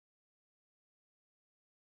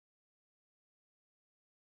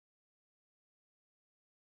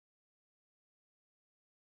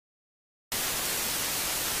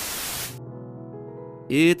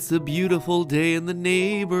It's a beautiful day in the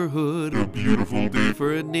neighborhood. A beautiful day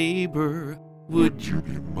For a neighbor. Would you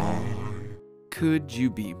be mine? Could you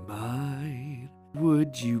be mine?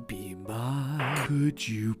 Would you be mine? Could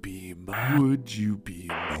you be mine? Would you be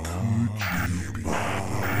mine?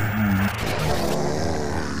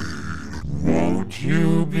 Won't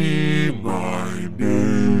you be my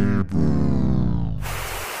neighbor?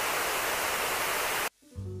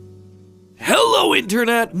 Hello,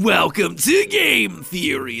 Internet! Welcome to Game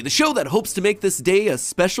Theory, the show that hopes to make this day a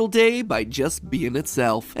special day by just being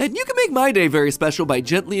itself. And you can make my day very special by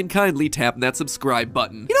gently and kindly tapping that subscribe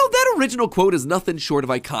button. You know, that original quote is nothing short of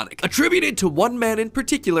iconic, attributed to one man in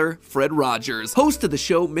particular, Fred Rogers, host of the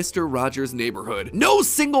show Mr. Rogers' Neighborhood. No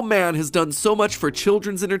single man has done so much for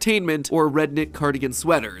children's entertainment or red-knit cardigan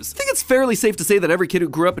sweaters. I think it's fairly safe to say that every kid who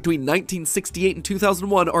grew up between 1968 and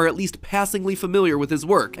 2001 are at least passingly familiar with his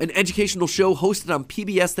work, an educational show hosted on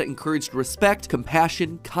PBS that encouraged respect,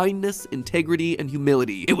 compassion, kindness, integrity, and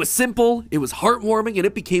humility. It was simple, it was heartwarming, and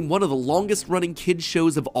it became one of the longest running kids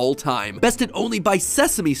shows of all time, bested only by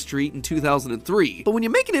Sesame Street in 2003. But when you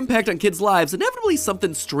make an impact on kids' lives, inevitably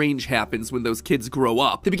something strange happens when those kids grow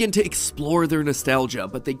up. They begin to explore their nostalgia,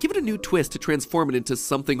 but they give it a new twist to transform it into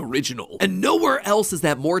something original. And nowhere else is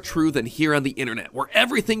that more true than here on the internet, where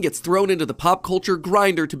everything gets thrown into the pop culture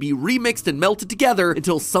grinder to be remixed and melted together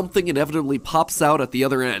until something inevitably pops out at the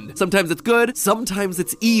other end. Sometimes it's good, sometimes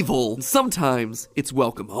it's evil, and sometimes it's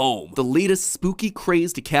welcome home. The latest spooky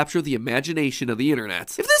craze to capture the imagination of the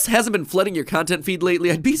internet. If this hasn't been flooding your content feed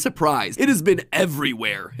lately, I'd be surprised. It has been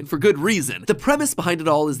everywhere, and for good reason. The premise behind it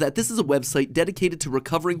all is that this is a website dedicated to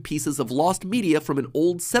recovering pieces of lost media from an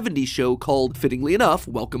old 70s show called, fittingly enough,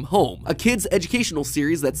 Welcome Home, a kids' educational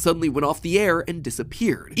series that suddenly went off the air and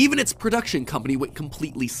disappeared. Even its production company went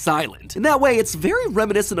completely silent. In that way, it's very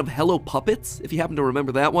reminiscent of Hello Puppets, if you happen to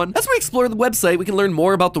remember that one. As we explore the website, we can learn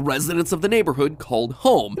more about the residents of the neighborhood called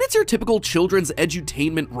Home. And it's your typical children's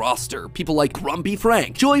edutainment roster. People like Grumpy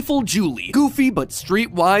Frank, Joyful Julie, Goofy but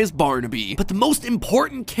streetwise Barnaby. But the most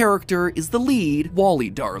important character is the lead, Wally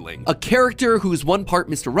Darling. A character who's one part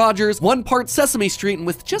Mr. Rogers, one part Sesame Street, and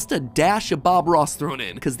with just a dash of Bob Ross thrown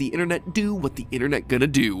in, because the internet do what the internet gonna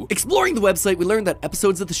do. Exploring the website, we learned that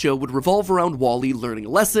episodes of the show would revolve around Wally learning a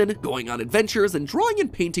lesson, going on adventures, and drawing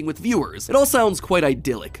and painting with viewers. It all sounds quite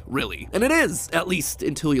idyllic, really. And it is, at least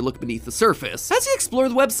until you look beneath the surface. As you explore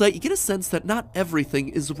the website, you get a sense that not everything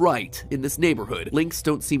is right in this neighborhood. Links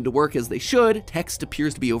don't seem to work as they should, text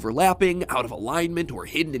appears to be overlapping, out of alignment, or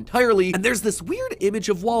hidden entirely, and there's this weird image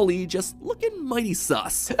of Wally just looking mighty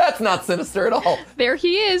sus. That's not sinister at all. There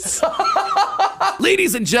he is.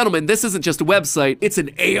 Ladies and gentlemen, this isn't just a website, it's an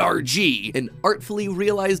ARG, an artfully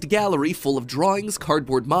realized gallery full of drawings,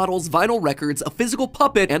 cardboard models, vinyl records, a physical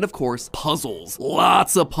puppet, and of course, puzzles.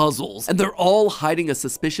 Lots of puzzles. And they're all hiding a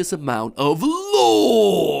suspicious amount of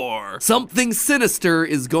lore. Something sinister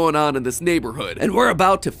is going on in this neighborhood, and we're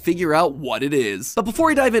about to figure out what it is. But before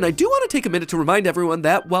we dive in, I do want to take a minute to remind everyone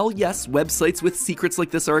that while yes, websites with secrets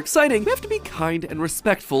like this are exciting, we have to be kind and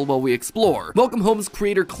respectful while we explore. Welcome Home's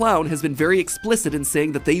creator Clown has been very explicit in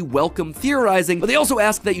saying that they welcome theorizing, but they also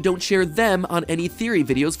ask that you don't share them on any theory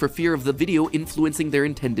videos for fear of the video influencing their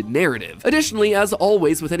intended narrative. Additionally, as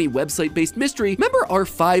always with any website-based mystery, remember our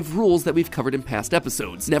 5 rules that we've covered in past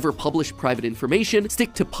episodes. Never publish private information,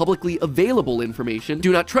 stick to publicly available information,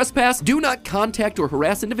 do not trespass, do not contact or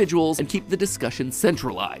harass individuals, and keep the discussion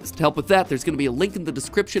centralized. To help with that, there's going to be a link in the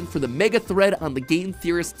description for the mega thread on the Game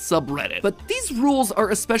Theorist subreddit. But these rules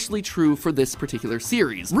are especially true for this particular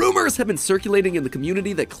series. Rumors have been circulating in the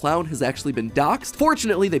community that Clown has actually been doxxed.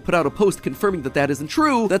 Fortunately, they put out a post confirming that that isn't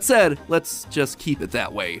true. That said, let's just keep it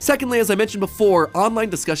that way. Secondly, as I mentioned before, online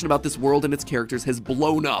discussion about this world and its characters has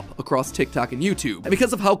blown up across TikTok and YouTube. And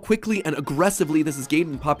because of how quickly and aggressively this has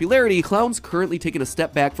gained in popularity, Clown's currently taken a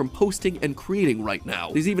step back from posting and creating right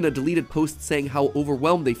now. There's even a deleted post saying how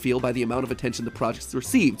overwhelmed they feel by the amount of attention the project's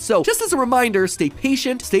received. So just as a reminder, stay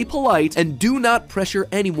patient, stay polite, and do not pressure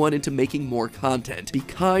anyone into making more content. Be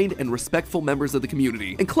kind and respectful members of the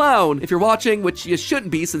community. And Clown, if you're watching, which you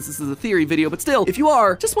shouldn't be since this is a theory video, but still, if you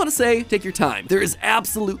are, just want to say, take your time. There is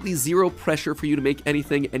absolutely zero pressure for you to make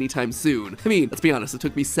anything anytime soon. I mean, let's be honest, it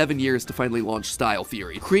took me 7 years to finally launch Style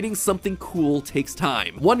Theory. Creating something cool takes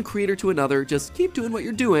time. One one creator to another, just keep doing what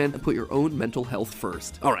you're doing and put your own mental health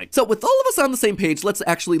first. All right, so with all of us on the same page, let's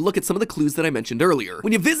actually look at some of the clues that I mentioned earlier.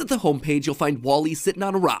 When you visit the homepage, you'll find Wally sitting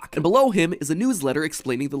on a rock, and below him is a newsletter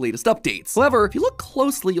explaining the latest updates. However, if you look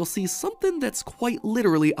closely, you'll see something that's quite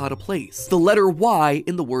literally out of place. The letter Y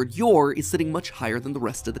in the word your is sitting much higher than the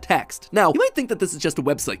rest of the text. Now, you might think that this is just a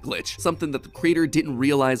website glitch, something that the creator didn't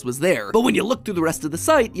realize was there, but when you look through the rest of the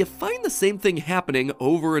site, you find the same thing happening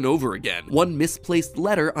over and over again. One misplaced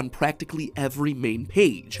letter on practically every main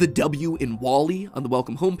page. The W in Wally on the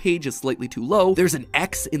welcome homepage is slightly too low. There's an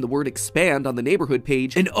X in the word expand on the neighborhood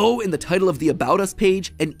page, an O in the title of the About Us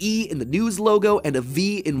page, an E in the news logo, and a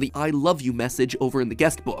V in the I love you message over in the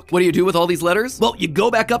guest book. What do you do with all these letters? Well, you go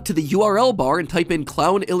back up to the URL bar and type in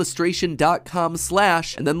clownillustration.com/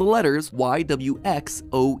 and then the letters YWXOEV.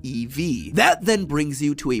 That then brings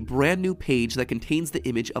you to a brand new page that contains the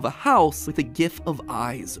image of a house with a GIF of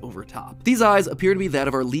eyes over top. These eyes appear to be that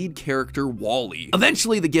of our lead character, Wally.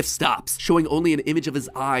 Eventually, the GIF stops, showing only an image of his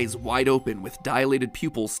eyes wide open with dilated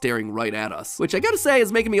pupils staring right at us, which I gotta say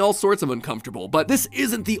is making me all sorts of uncomfortable, but this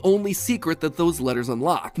isn't the only secret that those letters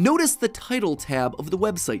unlock. Notice the title tab of the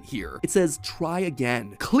website here. It says try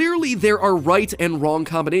again. Clearly, there are right and wrong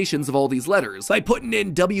combinations of all these letters. By putting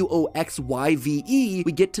in WOXYVE,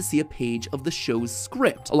 we get to see a page of the show's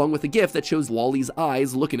script, along with a GIF that shows Wally's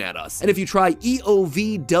eyes looking at us. And if you try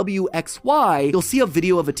EOVWXY, you'll see a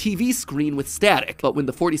video of a TV screen with static, but when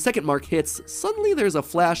the 40-second mark hits, suddenly there's a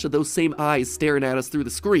flash of those same eyes staring at us through the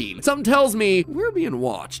screen. Something tells me we're being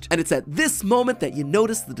watched. And it's at this moment that you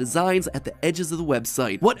notice the designs at the edges of the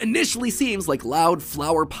website. What initially seems like loud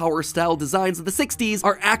flower power style designs of the 60s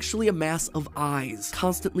are actually a mass of eyes,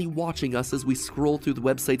 constantly watching us as we scroll through the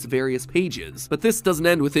website's various pages. But this doesn't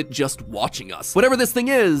end with it just watching us. Whatever this thing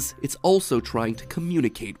is, it's also trying to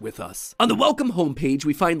communicate with us. On the welcome homepage,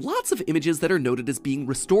 we find lots of images that are noted as being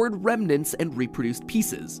restored remnants and reproduced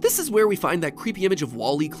pieces. This is where we find that creepy image of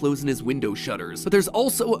Wally closing his window shutters, but there's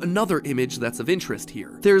also another image that's of interest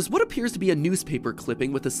here. There's what appears to be a newspaper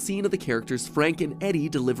clipping with a scene of the characters Frank and Eddie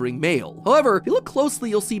delivering mail. However, if you look closely,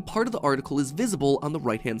 you'll see part of the article is visible on the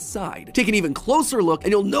right-hand side. Take an even closer look,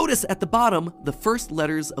 and you'll notice at the bottom, the first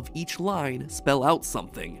letters of each line spell out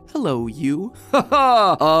something. Hello, you.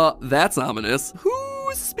 Haha, that's ominous.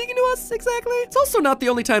 Who's speaking to us exactly? It's also not the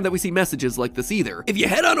only time that we see messages like this either. If you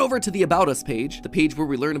head on over to the About Us page, the page where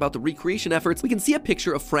we learn about the recreation efforts, we can see a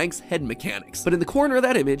picture of Frank's head mechanics. But in the corner of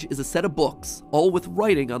that image is a set of books, all with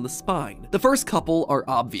writing on the spine. The first couple are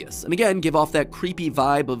obvious, and again give off that creepy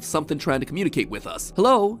vibe of something trying to communicate with us.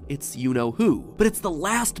 Hello, it's you know who. But it's the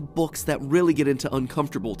last books that really get into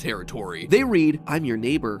uncomfortable territory. They read, I'm your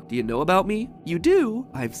neighbor. Do you know about me? You do.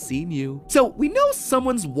 I've seen you. So we know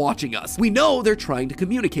someone's watching us. We know they're trying to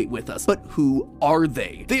communicate with us, but who are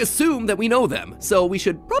they? They assume that we know them, so we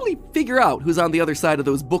should probably figure out who's on the other side of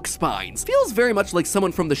those book spines. Feels very much like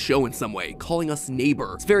someone from the show in some way, calling us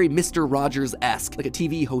neighbor. It's very Mr. Rogers-esque, like a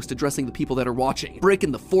TV host addressing the people that are watching,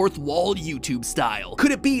 breaking the fourth wall YouTube style.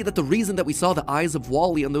 Could it be that the reason that we saw the eyes of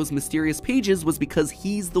Wally on those mysterious pages was because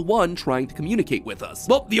he's the one trying to communicate with us?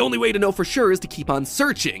 Well, the only way to know for sure is to keep on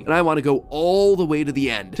searching, and I want to go all the way to the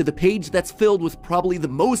end, to the page that's filled with probably the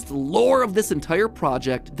most lore of this entire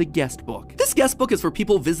project, the guest book. This guest book is for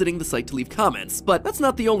people visiting the site to leave comments, but that's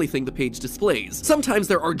not the only thing the page displays. Sometimes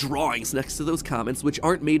there are drawings next to those comments which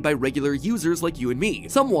aren't made by regular users like you and me.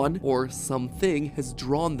 Someone, or something, has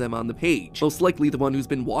drawn them on the page. Most likely the one who's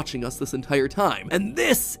been watching us this entire time. And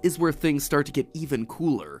this is where things start to get even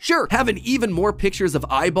cooler. Sure, having even more pictures of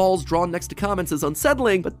eyeballs drawn next to comments is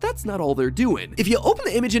unsettling, but that's not all they're doing. If you open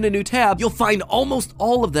the image in a new tab, you'll find almost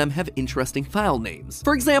all of them have interesting file names.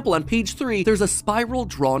 For example, on page 3, there's a spiral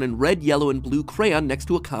drawn in red, yellow, and blue crayon next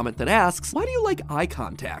to a comment that asks, why do you like eye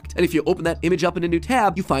contact? And if you open that image up in a new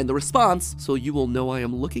tab, you find the response, so you will know I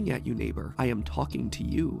am looking at you, neighbor. I am talking to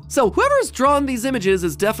you. So whoever's drawn these images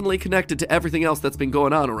is definitely connected to everything else that's been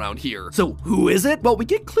going on around here. So who is it? Well, we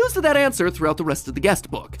get clues to that answer throughout the rest of the guest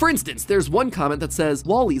book. For instance, there's one comment that says,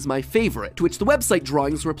 Wally's my favorite, to which the website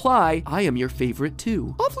drawings reply, I am your favorite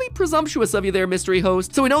too. Awfully presumptuous of you there, mystery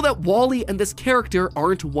host. So we know that Wally and this character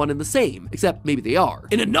aren't one and the same, except maybe they are.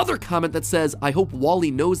 In another comment that says, I hope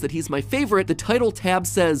Wally knows that he's my favorite, the title tab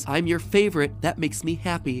says, I'm your favorite, that makes me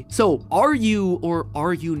happy. So are you or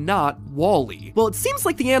are you not Wally? Well, it seems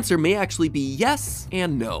like the answer may actually be yes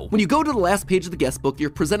and no. When you go to the last page of the guest book, you're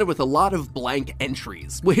presented with a lot of blank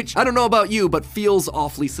entries, which I don't know about you, but feels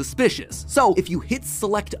awfully suspicious. So if you hit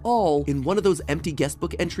select all, in one of those empty guest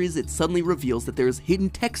book entries, it suddenly reveals that there's hidden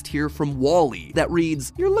text here from Wally that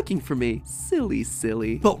reads, you're looking for me, silly,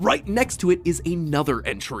 silly. But right next to it is another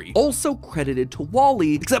entry, also credited to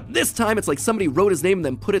Wally, except this time it's like somebody wrote his name and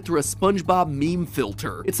then put it through a SpongeBob meme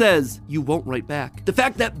filter. It says, "You won't write back." The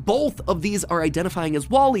fact that both of these are identifying as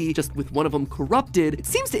Wally, just with one of them corrupted, it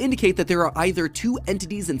seems to indicate that there are either two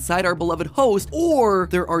entities inside our beloved host, or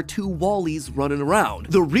there are two Wallys running around.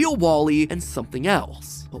 The real Wally and something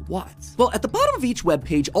else. But what? Well, at the bottom of each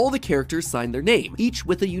webpage, all the characters sign their name, each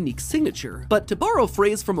with a unique signature. But to borrow a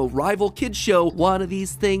phrase from a rival kids show, one of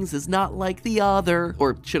these things is not like the other.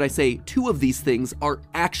 Or should I say, two of these things are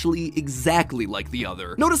actually exactly like the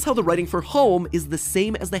other. Notice how the writing for home is the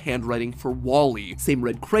same as the handwriting for Wally. Same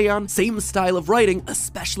red crayon, same style of writing,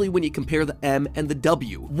 especially when you compare the M and the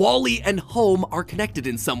W. Wally and home are connected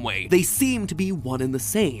in some way. They seem to be one and the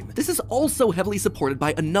same. This is also heavily supported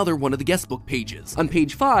by another one of the guestbook pages. On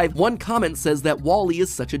page 5, one comment says that Wally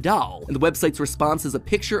is such a doll, and the website's response is a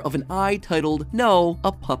picture of an eye titled, "No,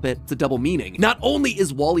 a puppet." It's a double meaning. Not only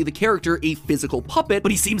is Wally the character a physical puppet,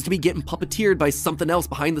 but he seems to be getting puppeteered by something else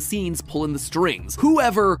behind the scenes pulling the strings.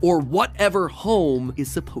 Whoever or whatever home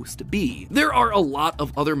is supposed to be. There are a lot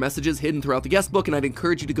of other messages hidden throughout the guestbook, and I'd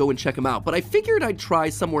encourage you to go and check them out, but I figured I'd try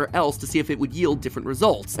somewhere else to see if it would yield different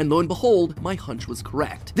results, and lo and behold, my hunch was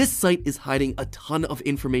correct. This site is hiding a ton of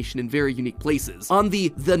information in very unique places. On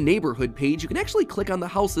the Neighborhood page, you can actually click on the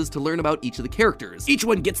houses to learn about each of the characters. Each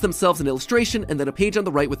one gets themselves an illustration and then a page on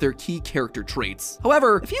the right with their key character traits.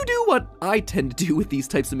 However, if you do what I tend to do with these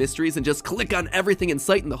types of mysteries and just click on everything in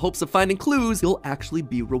sight in the hopes of finding clues, you'll actually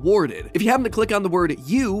be rewarded. If you happen to click on the word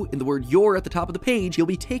you in the word your at the top of the page, you'll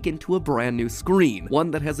be taken to a brand new screen.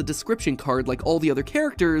 One that has a description card like all the other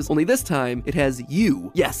characters, only this time it has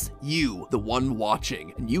you. Yes, you, the one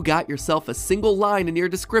watching. And you got yourself a single line in your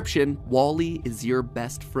description: Wally is your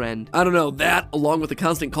best friend. I don't know, that, along with the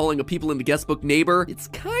constant calling of people in the guestbook neighbor, it's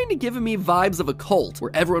kinda giving me vibes of a cult,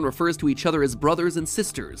 where everyone refers to each other as brothers and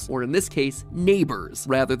sisters, or in this case, neighbors,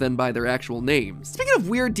 rather than by their actual names. Speaking of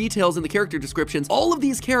weird details in the character descriptions, all of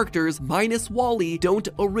these characters, minus Wally, don't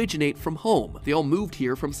originate from home. They all moved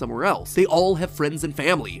here from somewhere else. They all have friends and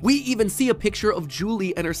family. We even see a picture of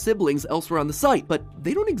Julie and her siblings elsewhere on the site, but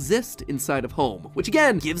they don't exist inside of home, which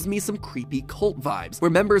again, gives me some creepy cult vibes,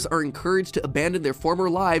 where members are encouraged to abandon their former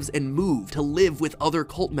lives and move to live with other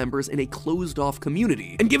cult members in a closed-off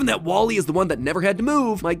community. And given that Wally is the one that never had to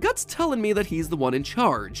move, my gut's telling me that he's the one in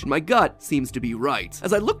charge, and my gut seems to be right.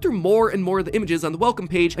 As I looked through more and more of the images on the welcome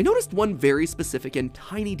page, I noticed one very specific and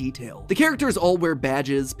tiny detail. The characters all wear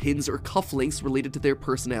badges, pins, or cufflinks related to their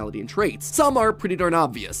personality and traits. Some are pretty darn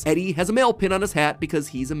obvious. Eddie has a mail pin on his hat because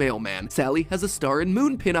he's a mailman. Sally has a star and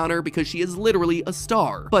moon pin on her because she is literally a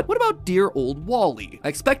star. But what about dear old Wally? I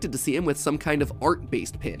expected to see him with some kind of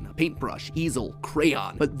art-based pin, a paintbrush, easel,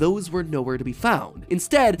 crayon, but those were nowhere to be found.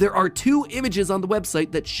 Instead, there are two images on the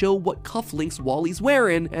website that show what cufflinks Wally's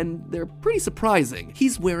wearing, and they're pretty surprising.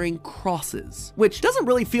 He's wearing crosses, which doesn't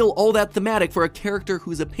really feel all that thematic for a character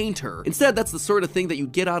who's a painter. Instead, that's the sort of thing that you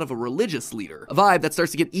get out of a religious leader, a vibe that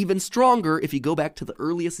starts to get even stronger if you go back to the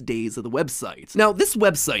earliest days of the website. Now, this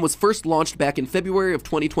website was first launched back in February of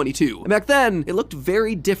 2022, and back then, it looked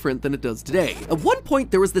very different than it does today. At one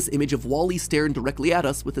point, there was this image of Wally staring directly at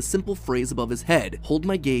us with a simple phrase above his head: "Hold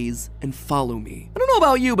my gaze and follow me." I don't know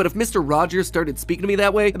about you, but if Mr. Rogers started speaking to me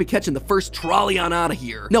that way, I'd be catching the first trolley on out of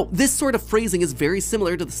here. No, this sort of phrasing is very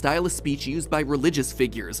similar to the style of speech used by religious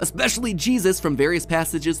figures, especially Jesus from various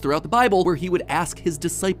passages throughout the Bible where he would ask his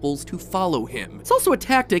disciples to follow him. It's also a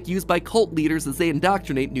tactic used by cult leaders as they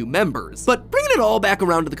indoctrinate new members. But bringing it all back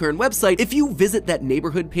around to the current website, if you visit that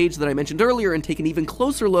neighborhood page that I mentioned earlier and take an even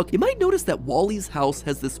closer look, you might notice that Wally's house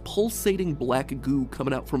has this pulsating black goo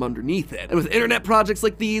coming out from underneath it. And with internet projects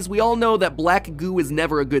like these, we all know that black goo is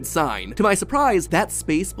never a good sign. To my surprise, that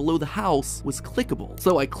space below the house was clickable.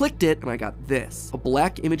 So I clicked it and I got this: a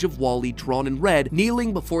black image of Wally drawn in red,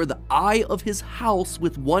 kneeling before the eye of his house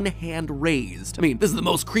with one hand raised. I mean, this is the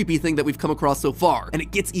most creepy thing that we've come across so far, and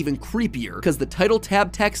it gets even creepier because the title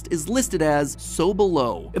tab text is listed as "so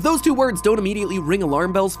below." If those two words don't immediately ring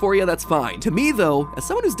alarm bells for you, that's fine. To me though, as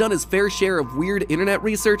someone who's done his fair share of weird internet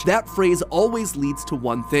research, that phrase always leads to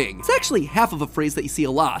one thing. It's actually half of a phrase that you see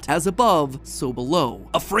a lot: as above, so below.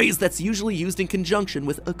 A phrase that's usually used in conjunction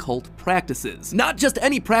with occult practices. Not just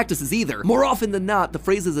any practices either. More often than not, the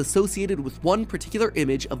phrase is associated with one particular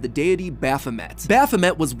image of the deity Baphomet.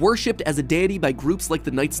 Baphomet was worshipped as a deity by groups like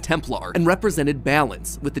the Knights Templar and represented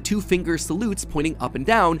balance, with the two-finger salutes pointing up and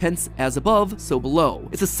down, hence as above, so below.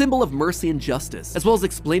 It's a symbol of mercy and justice, as well as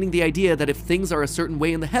explaining the idea that if things are a certain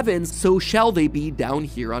way in the heavens, so shall they be down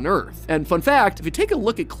here on Earth. And fun fact, if you take a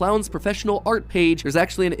look at Clown's professional art page, there's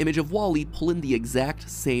actually an image of Wally pulling the exact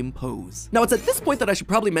same pose. Now, it's at this point that I should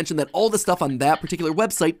probably mention that all the stuff on that particular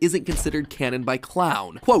website isn't considered canon by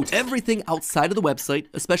Clown. Quote, everything outside of the website,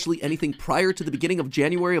 especially anything prior to the beginning of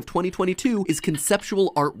January of 2022, is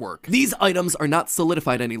conceptual artwork. These items are not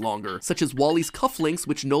solidified any longer, such as Wally's cufflinks,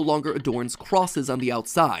 which no longer adorns crosses on the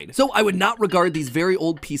outside. So I would not regard these very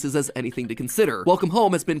old pieces as anything to consider. Welcome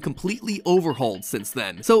Home has been completely overhauled since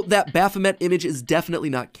then. So that Baphomet image is definitely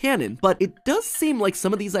not canon, but it does seem like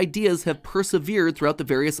some of these ideas have persevered throughout the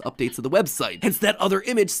various updates of the website, hence that other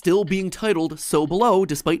image still being titled So Below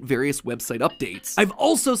despite various website updates. I've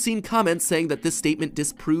also seen comments saying that this statement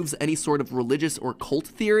disproves any sort of religious or cult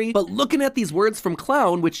theory, but looking at these words from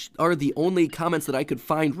Clown, which are the only comments that I could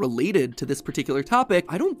find related to this particular topic,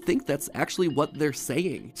 I don't think that's actually what they're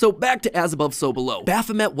saying. So back to As Above, So Below.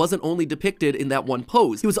 Baphomet wasn't only depicted in that one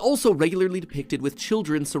pose, he was also regularly depicted with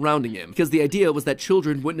children surrounding him, because the idea was that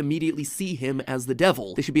children wouldn't immediately see him as the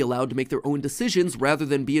devil. They should be allowed to make their own decisions rather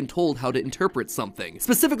than being told how to interpret something.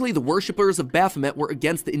 Specifically, the worshippers of Baphomet were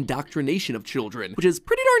against the indoctrination of children, which is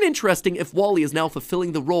pretty darn interesting if Wally is now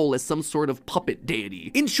fulfilling the role as some sort of puppet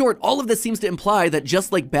deity. In short, all of this seems to imply that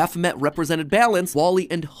just like Baphomet represented balance, Wally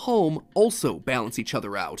and Home also balance each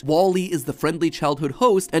other out. Wally is the friendly childhood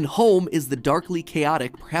host, and Home is the darkly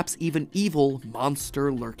chaotic, perhaps even evil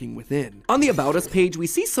monster lurking within. On the About Us page, we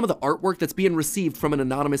see some of the artwork that's being received from an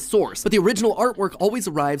anonymous source, but the original artwork always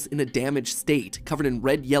arrives in a damaged state, covered in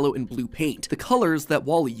red, yellow, and blue paint, the colors that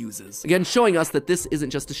Wally uses. Again, showing us that this isn't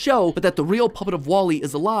just a show, but that the real puppet of Wally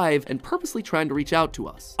is alive and purposely trying to reach out to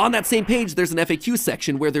us. On that same page, there's an FAQ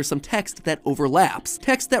section where there's some text that overlaps.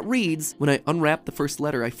 Text that reads, when I unwrapped the first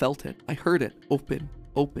letter, I felt it. I heard it. Open,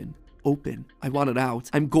 open, open. I want it out.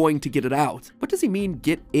 I'm going to get it out. What does he mean,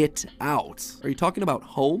 get it out? Are you talking about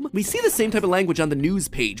home? We see the same type of language on the news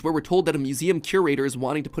page where we're told that a museum curator is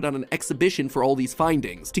wanting to put on an exhibition for all these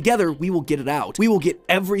findings. Together, we will get it out. We will get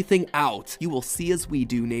everything out. You will see as we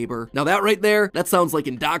do, neighbor. Now that right there, that sounds like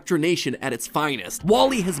indoctrination at its finest.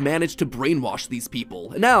 Wally has managed to brainwash these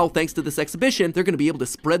people. And now, thanks to this exhibition, they're going to be able to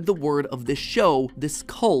spread the word of this show, this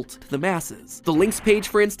cult, to the masses. The links page,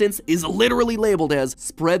 for instance, is literally labeled as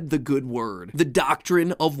spread the good word, the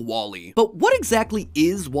doctrine of Wally. But what exactly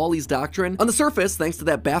is Wally's doctrine? On the surface, thanks to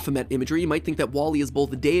that Baphomet imagery, you might think that Wally is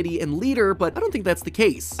both a deity and leader, but I don't think that's the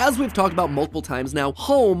case. As we've talked about multiple times now,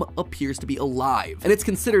 Home appears to be alive, and it's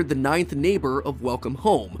considered the 9th neighbor of Welcome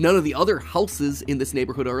Home. None of the other houses in this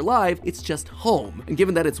neighborhood are alive, it's just Home. And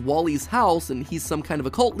given that it's Wally's house and he's some kind of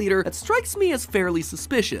a cult leader, that strikes me as fairly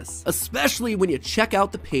suspicious, especially when you check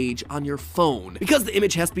out the page on your phone. Because the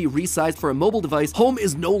image has to be resized for a mobile device, Home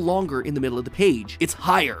is no longer in the middle of the page. It's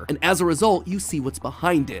higher, and as a result, you see what's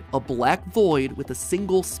behind it, a black void with a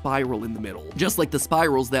single spiral in the middle, just like the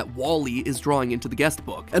spirals that Wally is drawing into the guest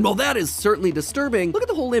book. And while that is certainly disturbing, look at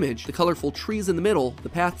the whole image. The colorful trees in the middle, the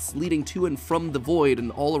paths leading to and from the void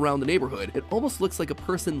and all around the neighborhood. It almost looks like a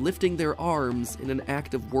person lifting their arms in an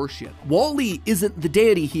act of worship. Wally isn't the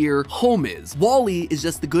deity here, Home is. Wally is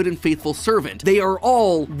just the good and faithful servant. They are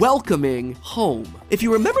all welcoming Home. If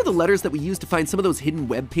you remember the letters that we used to find some of those hidden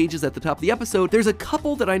web pages at the top of the episode, there's a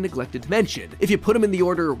couple that I neglected to mention. If you put them in the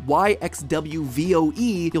order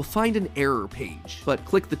YXWVOE, you'll find an error page. But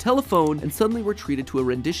click the telephone, and suddenly we're treated to a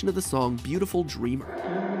rendition of the song Beautiful Dreamer.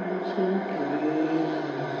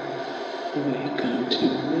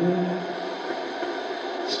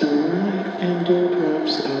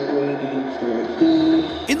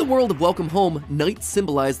 In the world of Welcome Home, night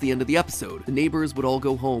symbolized the end of the episode. The neighbors would all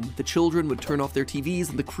go home, the children would turn off their TVs,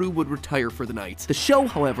 and the crew would retire for the night. The show,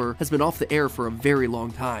 however, has been off the air for a very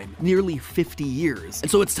long time, nearly 50 years. And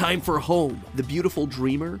so it's time for Home, the beautiful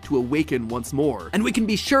dreamer, to awaken once more. And we can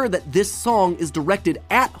be sure that this song is directed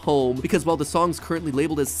at Home, because while the song's currently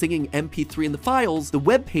labeled as singing MP3 in the files, the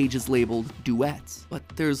webpage is labeled duets. But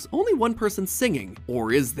there's only one person singing,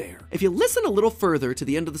 or is there? If you listen a little further to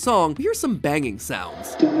the end of the song, we hear some banging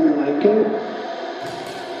sounds. Do you like it?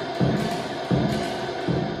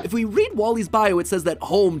 If we read Wally's bio, it says that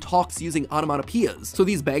Home talks using onomatopoeias, so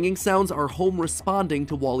these banging sounds are Home responding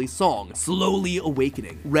to Wally's song, slowly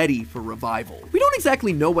awakening, ready for revival. We don't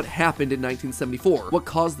exactly know what happened in 1974, what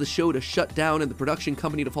caused the show to shut down and the production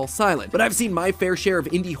company to fall silent, but I've seen my fair share of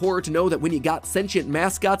indie horror to know that when you got sentient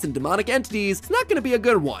mascots and demonic entities, it's not gonna be a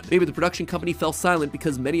good one. Maybe the production company fell silent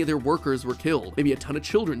because many of their workers were killed. Maybe a ton of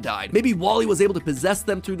children died. Maybe Wally was able to possess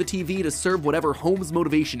them through the TV to serve whatever Home's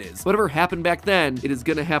motivation is. Whatever happened back then, it is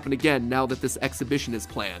gonna happen happen again now that this exhibition is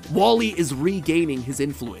planned. Wally is regaining his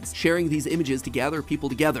influence, sharing these images to gather people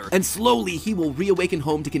together, and slowly he will reawaken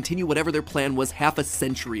home to continue whatever their plan was half a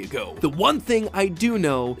century ago. The one thing I do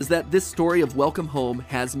know is that this story of Welcome Home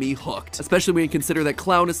has me hooked, especially when you consider that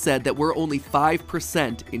Clown has said that we're only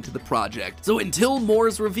 5% into the project. So until more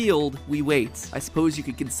is revealed, we wait. I suppose you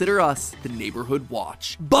could consider us the Neighborhood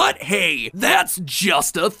Watch. But hey, that's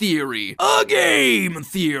just a theory. A game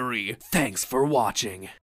theory. Thanks for watching.